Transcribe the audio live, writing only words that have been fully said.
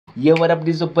Yo, what up?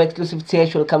 This is your boy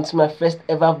XclusiV. Welcome to my first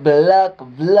ever vlog.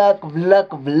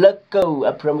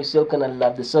 I promise you're gonna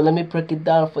love this. So let me break it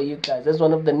down for you guys. That's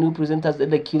one of the new presenters at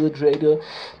the Qwaqwa radio.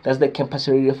 That's the campus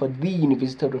radio for the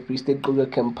University of the Free State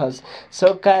Qwaqwa campus.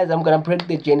 So guys, I'm gonna break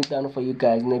the journey down for you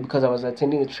guys, because I was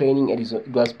attending a training and it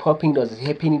was popping, it was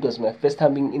happening. It was my first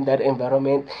time being in that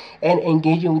environment and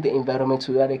engaging with the environment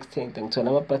to that extent. So I'm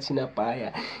a patina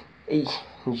buyer.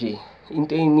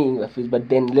 But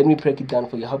then let me break it down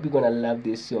for you. I hope you're gonna love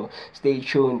this, so stay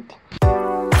tuned.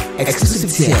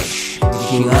 XclusiV,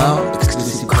 dishing out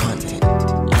exclusive content.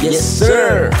 Yes,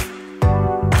 sir.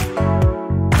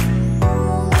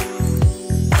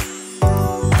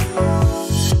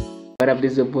 What up?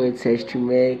 This is your boy Tesh to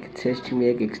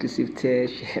make exclusive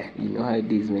Tesh. You know how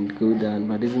it is, man. Go down.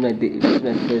 But this is my day. This is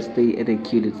my first day at the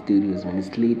Qwaqwa studios, man.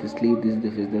 It's late. This is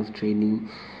the first day of training.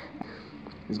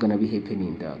 It's gonna be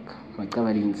happening, dog. My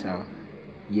cover in town.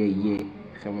 Yeah.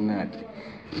 Come on.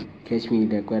 Catch me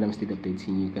there while I'm still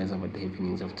updating you guys about the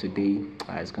happenings of today.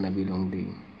 It's gonna be a long day.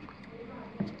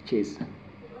 Cheers.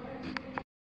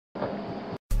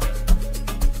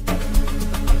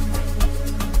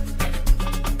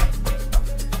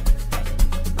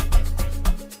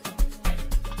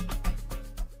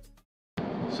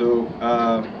 So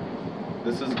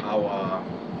this is our,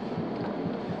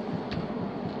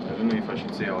 I don't know if I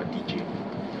should say our DJ,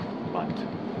 but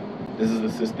this is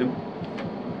the system.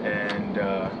 And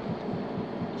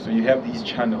so you have these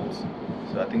channels.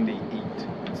 So I think they 8.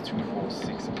 It's 2, 4,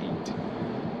 6, 8.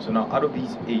 So now out of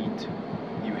these 8,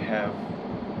 you have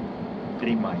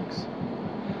 3 mics.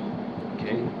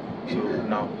 Okay. So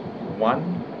now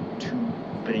 1, 2,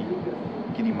 3.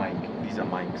 Kitty mic. These are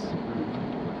mics.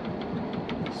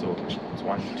 So it's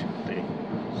 1, 2, 3.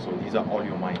 So these are all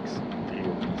your mics. 3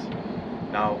 of these.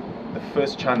 Now the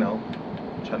first channel,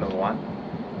 channel 1,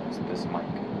 is this mic.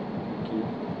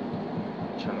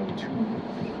 Channel 2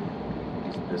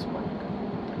 is this mic.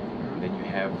 And then you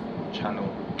have channel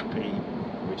 3,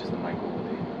 which is the mic over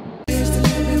there. Here's the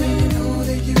limit, and you know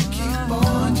that you keep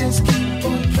on, just keep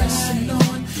on pressing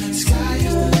on. Sky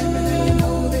is the limit, and you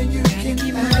know that you can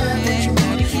have what you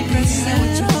want, be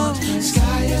what you want.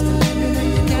 Sky is the limit, and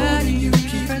you know that you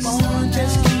keep on,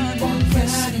 just keep on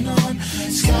pressing on.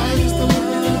 Sky is the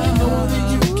limit, and you know that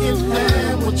you can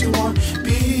have what you want,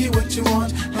 be what you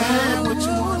want, have what you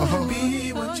want, be.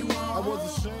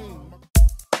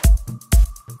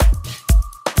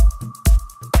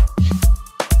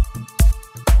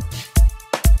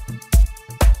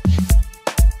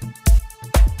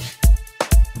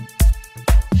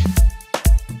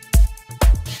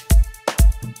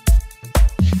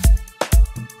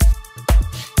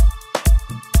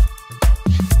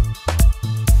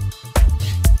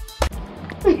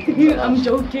 I'm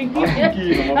joking.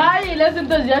 Hi, listen to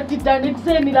that Titanic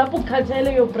saying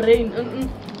your brain.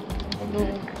 No.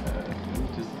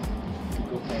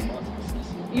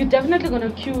 You're definitely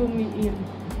gonna cue me in.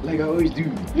 Like I always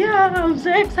do. Yeah, I'm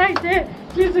so excited.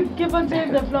 Please keep on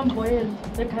saying the flamboyant,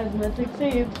 the charismatic.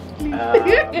 Say it, please.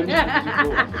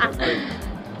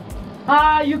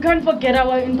 You can't forget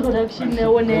our introduction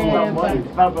now. And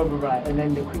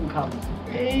then the queen comes.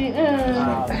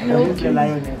 No. The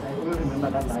lioness. I always remember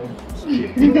that lion.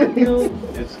 No.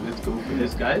 Let's go for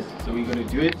this, guys. So we're gonna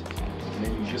do it, and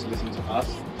then you just listen to us.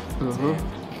 1,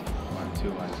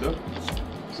 2, 1, 2.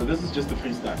 So this is just the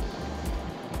freestyle.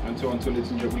 1, 2, 1, 2. Let's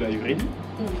enjoy. Are you ready?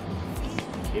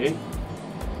 Okay.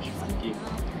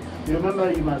 You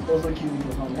remember you must also kill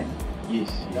the song, eh?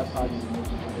 Yes. That part is the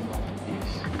most important one.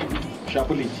 Yes.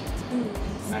 Sharpulate.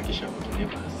 Naki sharpulate.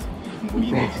 Never.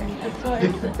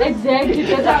 Exactly,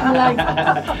 because I'm like.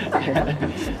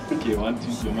 Okay, 1,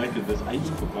 2, your mic is this. I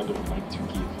even forgot of mic to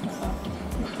give.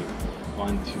 Okay,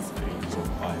 1, 2, 3, 4,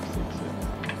 5, 6,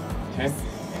 7, 10,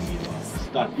 and we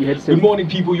start. Good morning,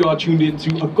 people. You are tuned in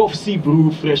to a coffee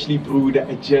brew, freshly brewed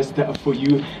just for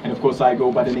you. And of course, I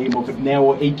go by the name of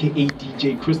Neo, aka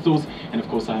DJ Crystals. And of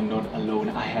course, I'm not alone.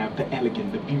 I have the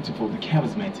elegant, the beautiful, the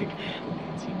charismatic.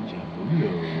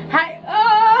 Hi.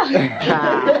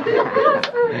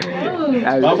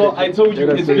 Baba, I told you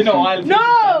it's been a while since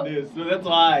No! this, so that's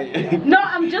why. No,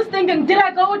 I'm just thinking, did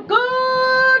I go with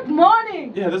good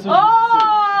morning? Yeah, that's what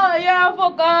yeah, I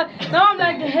forgot. Now I'm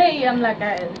like, hey,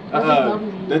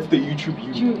 that's the YouTube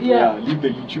you. Yeah. Leave the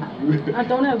YouTube you. I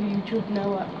don't have YouTube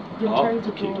now. You're trying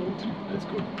to do it. Let's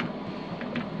go.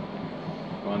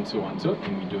 1, 2, 1, 2,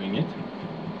 and we're doing it.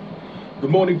 Good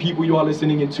morning, people. You are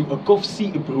listening into a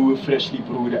coffee brew, freshly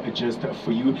brewed just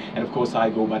for you. And of course,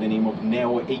 I go by the name of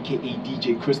Neo, aka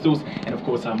DJ Crystals. And of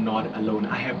course, I'm not alone.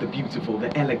 I have the beautiful,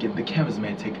 the elegant, the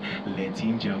charismatic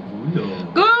Letin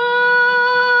Jabulo.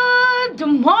 Good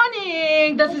morning.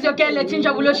 morning. This is your girl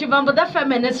Letinja Bulo Shivambo, the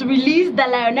feminist. Release the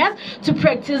lioness to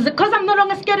practice because I'm no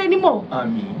longer scared anymore. I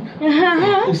mean,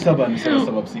 it's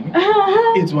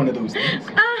one of those things.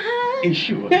 It's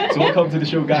sure. So welcome to the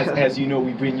show, guys. As you know,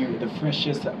 we bring you the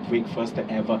freshest breakfast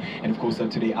ever. And of course,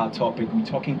 today our topic, we're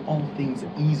talking all things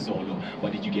Izolo.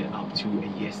 What did you get up to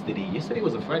yesterday? Yesterday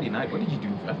was a Friday night. What did you do?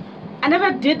 I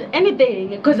never did anything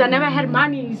because I never had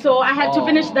money. So I had to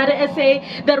finish that essay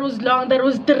that was long, that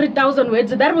was 3,000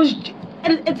 words. That was,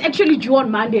 it's actually due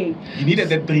on Monday. You needed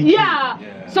that 3K. Yeah.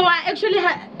 So I actually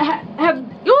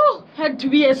had to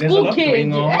be a school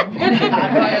kid. Going on. I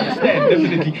understand,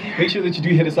 definitely. Make sure that you do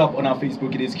hit us up on our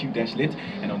Facebook. It is Q-Lit,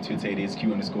 and on Twitter it is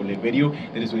Q_Lit Radio.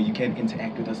 That is where you can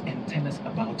interact with us and tell us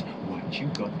about what you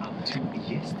got up to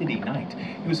yesterday night.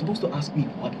 You were supposed to ask me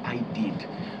what I did,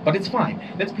 but it's fine.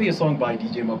 Let's play a song by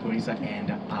DJ Maporisa,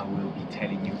 and I will be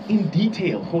telling you in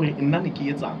detail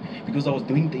because I was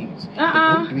doing things.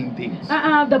 Doing things.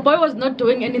 The boy was not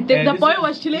doing anything. And the boy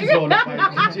was chilling. It's all about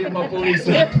DJ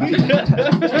Maporisa.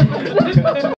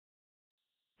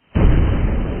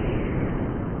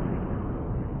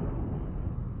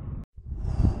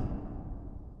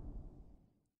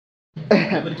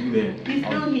 Never do that. He's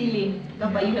still healing.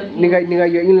 But you have healed.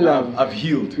 Nigga, you're in love. I've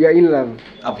healed. You're in love.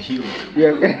 I've healed.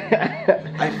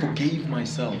 Yeah. I forgave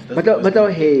myself. But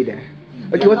our head.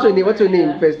 Okay, what's your name? What's your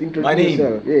name first? Introduce My name?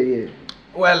 yourself. Yeah.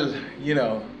 Well, you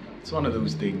know, it's one of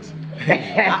those things.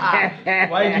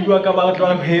 Why did you talk about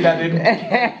one head? I didn't.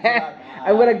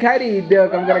 I'm gonna carry it,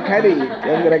 dog. I'm gonna carry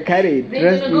it.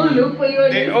 Trust me.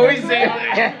 They always say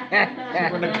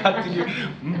I'm gonna cut to you.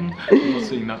 I'm not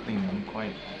saying nothing. I'm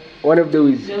quiet. One of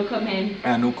those. No comment.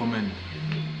 No comment.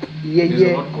 Yeah. There's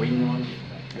a lot going on.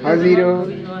 How's it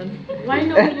on? Why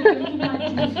not?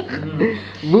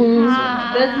 Boo.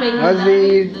 That's my How's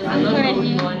it? I'm not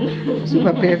going on.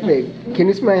 Super perfect. Can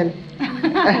you smile?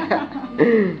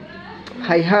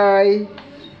 Hi.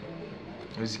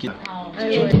 Let's get. I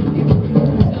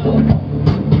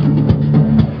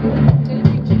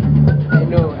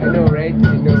know, right? I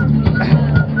know.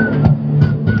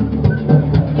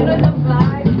 You know the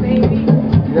vibe, baby.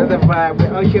 You know the vibe.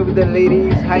 We're out here with the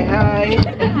ladies. Hi. Hi.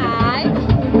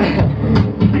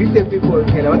 Greet the people.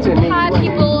 Okay, what's your name? Hi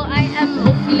people, I am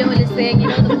Ophile Oliseng, you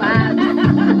know the vibe.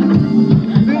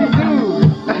 Zoo.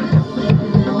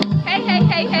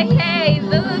 Hey,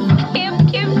 this is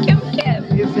Kim.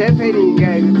 It's happening,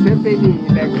 guys. It's happening.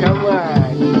 Like, come on.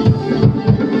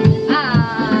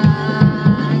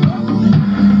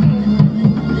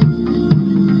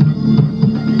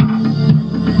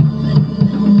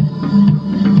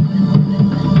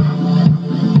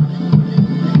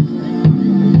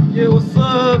 Yeah, what's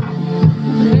up?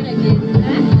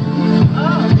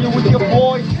 You with your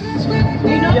boy?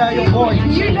 Yeah, your boy.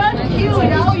 You're not cute.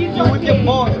 How you You with your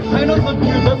boy? I know so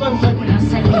cute. That's what I'm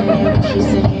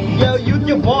saying. Yeah, you with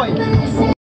your boy.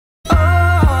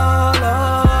 Oh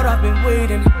Lord, I've been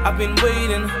waiting.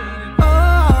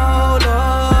 Oh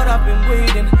Lord, I've been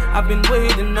waiting.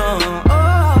 Oh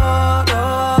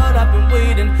Lord, I've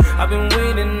been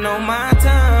waiting on my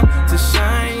time to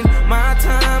shine. My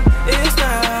time is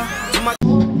now.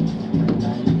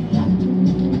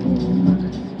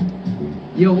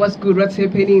 Yo, what's good? What's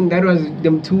happening? That was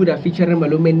them two that featuring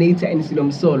Malume Nature and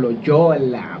Silom Solo.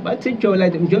 Jola. What's it, Jola?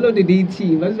 Them Jola the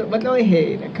DT. What's our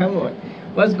head? Come on.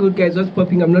 What's good, guys? What's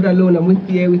popping? I'm not alone. I'm with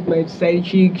here with my side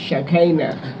chick,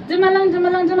 Shakaina. Jamalang.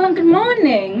 Good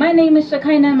morning. My name is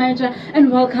Shakaina Major, and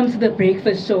welcome to the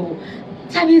Breakfast Show.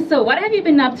 Tell me, so what have you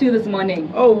been up to this morning?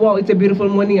 Oh wow, it's a beautiful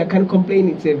morning. I can't complain.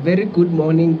 It's a very good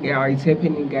morning. Yeah, it's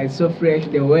happening, guys. So fresh.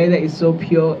 The weather is so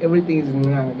pure. Everything is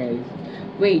now, guys.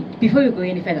 Wait, before we go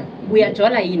any further, we are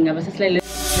Jola in Tell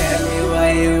me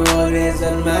why you always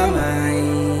on my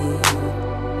mind.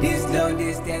 This long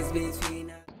distance between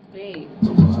us. Wait.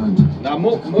 Now,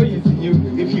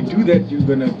 if you do that, you're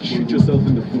gonna shoot yourself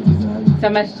in the foot. So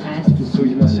much stress. So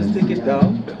you must just take it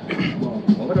down.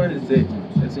 What do I say?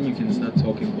 That's when you can start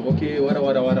talking. Okay, wada.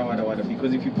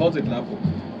 Because if you pause it, you're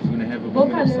gonna have a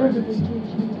moment of silence.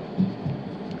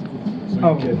 So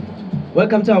you can.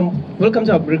 Welcome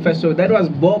to our breakfast show. That was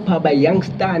Bopa by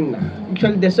Youngstana.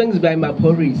 Actually, the song is by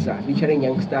Maporisa featuring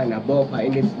Youngstana, Bopa,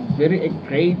 and it's a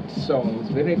great song. It's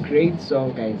very great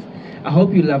song, guys. I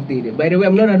hope you loved it. By the way,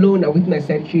 I'm not alone. I'm with my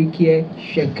side chick here,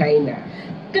 Shekaina.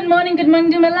 Good morning,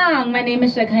 Dumalang. My name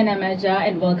is Shakaina Major,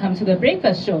 and welcome to the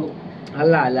Breakfast Show.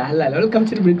 Halala. Welcome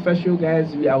to the Breakfast Show,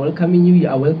 guys. We are welcoming you. You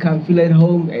are welcome. Feel at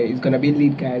home. It's gonna be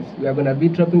lit, guys. We are gonna be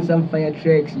dropping some fire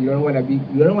tracks. You don't wanna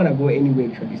go anywhere.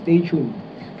 Actually, stay tuned.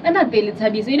 I'm not Bailey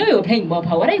Tabby, so you know you're playing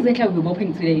Bopa. What exactly are we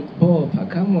bopping today? Bopa,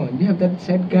 come on. You have that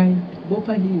sad guy.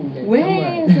 Bopa him. Like,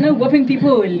 Where? So now bopping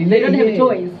people. They don't have a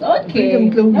choice. Okay. Bring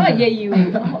them closer. No, I hear you.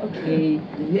 Oh, okay.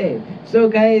 Yeah. So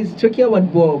guys, talking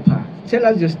about Bopa, tell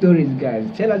us your stories, guys.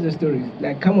 Tell us your stories.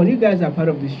 Like, come on, you guys are part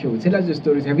of the show. Tell us your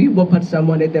stories. Have you bopped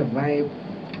someone at the vibe?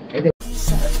 At the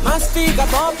Must speak a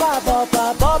bopa,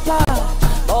 bopa, bopa.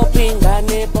 Bopping,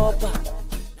 bopa.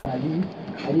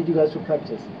 I need you guys to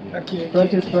practice. Okay.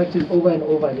 Practice over and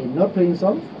over again. Not playing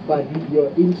songs, but your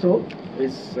intro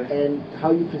It's and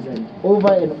how you present.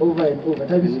 Over and over and over.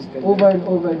 Type is over and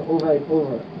over and over and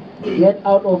over. Get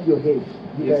out of your head.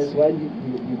 You Yes. guys, while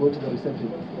you go to the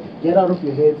reception, get out of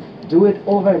your head. Do it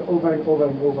over and over and over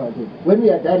and over again. When we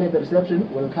are done at the reception,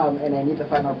 we'll come and I need the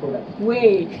final product.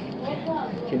 Wait.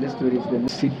 okay, let's do this. Then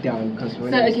sit down, because So,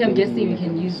 okay, I'm guessing we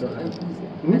can use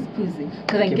That's pussy.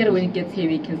 Because I can get it when it gets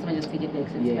heavy, can someone just take it back,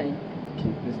 so it's Yeah. fine.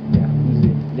 Okay,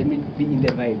 let me be in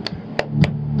the vibe.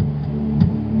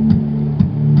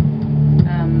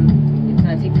 It's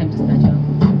gonna take time to start out.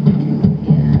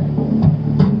 Yeah.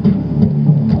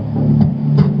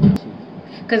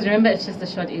 Because remember, it's just a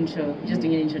short intro. We're just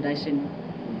doing an introduction.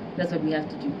 That's what we have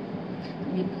to do.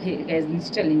 Okay, guys,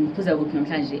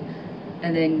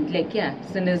 and then, like, yeah,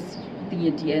 send us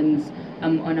your DMs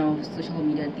on our social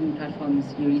media platforms.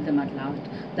 You read them out loud.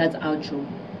 That's outro.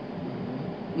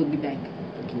 We'll be back.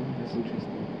 Okay, that's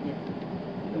interesting. Yeah,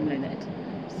 something like that.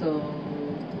 So